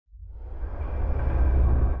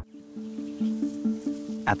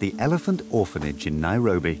At the Elephant Orphanage in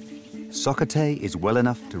Nairobi, Sokate is well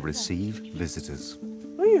enough to receive visitors.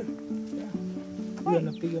 Are you?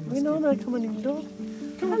 We know they're coming in the door.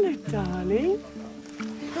 Hello, darling.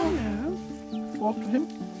 Hello. Walk to him.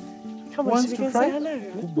 Come on, should we go and say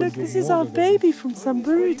hello? Look, this is our baby from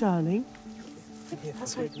Samburu, darling.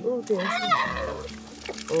 That's right. Oh, dear.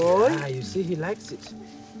 Oh. Ah, you see, he likes it.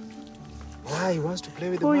 He wants to play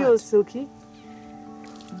with the Oh, mud. yours, Silky.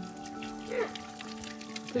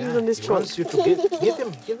 Put it on this he trunk. wants you to give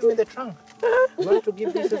him in the trunk. You want to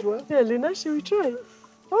give this as well? Yeah, Luna, shall we try?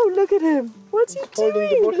 Oh, look at him. What's he Holding the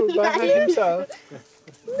doing? bottle by himself.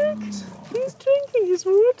 Look, he's drinking his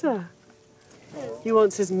water. He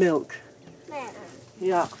wants his milk.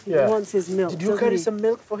 Yeah, he wants his milk. Did you carry some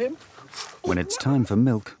milk for him? When it's time for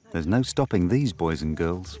milk, there's no stopping these boys and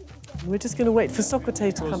girls. We're just going to wait for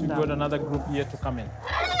Sokate to come We've down. got another group here to come in.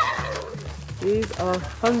 These are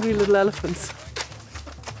hungry little elephants.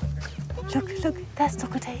 Look, there's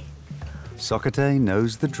Sokate. Sokate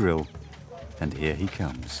knows the drill, and here he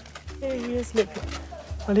comes. Here he is, look.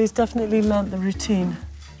 Well, he's definitely learnt the routine.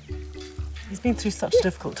 He's been through such a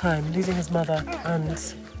difficult time, losing his mother, and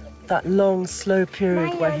that long, slow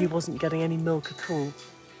period where he wasn't getting any milk at all.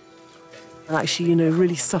 And actually, you know,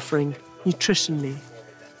 really suffering nutritionally.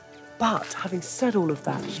 But having said all of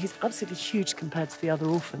that, he's absolutely huge compared to the other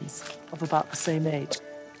orphans of about the same age.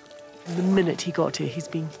 And the minute he got here, he's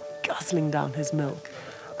been guzzling down his milk.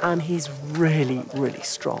 And he's really, really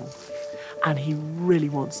strong. And he really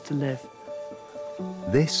wants to live.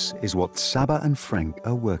 This is what Saba and Frank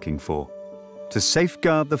are working for, to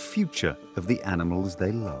safeguard the future of the animals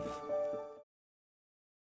they love.